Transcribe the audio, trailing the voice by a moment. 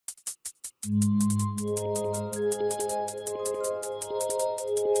In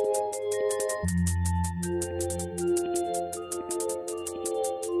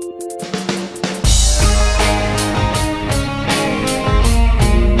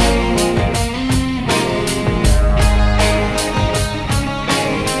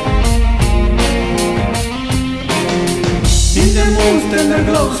the moon's tender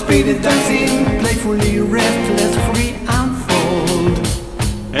glow, spirit dancing, playfully restless, free and fold.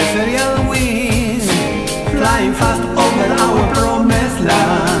 Ethereal wings, flying fast over our promised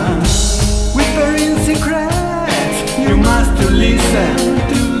land. Whispering secrets, you must listen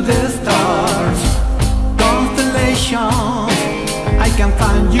to the stars. Constellations, I can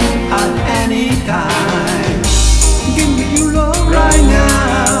find you at any time. Give me your love right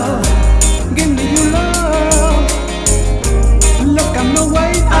now. Give me your love. Look, I'm no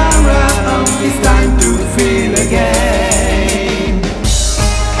way around. It's time to feel again.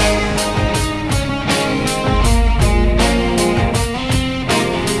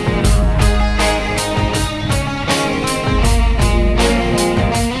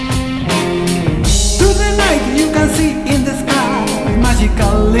 Through the night you can see in the sky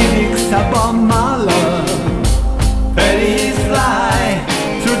magical lyrics about my love. Fairies fly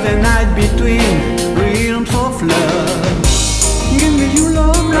through the night between realms of love. Give me your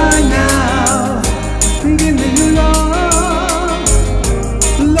love right now. Give me your love.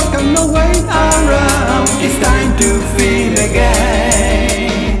 Look, I'm no way around. It's time to feel again.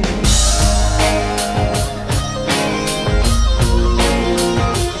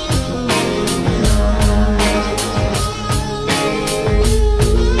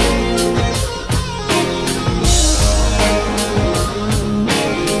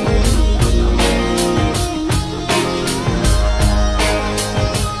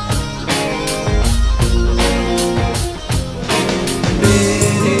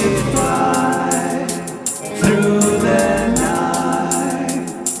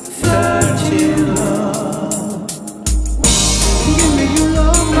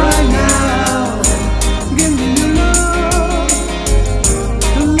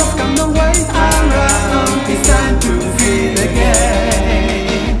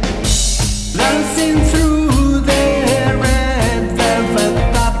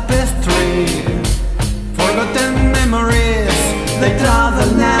 They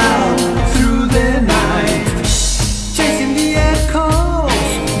travel now through the night, chasing the echoes.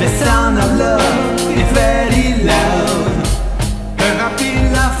 The sound of love is very loud. Her happy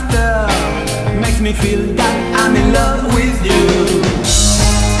laughter makes me feel that I'm in love with you.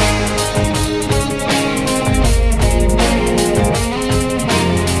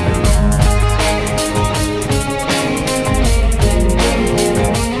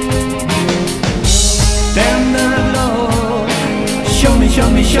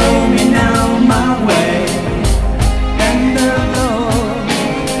 Show me now my way. Tender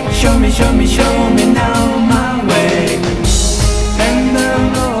love, show me now my way. Tender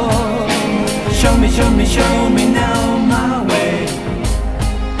love, show me now my way.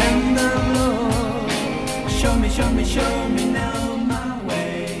 Tender love, show me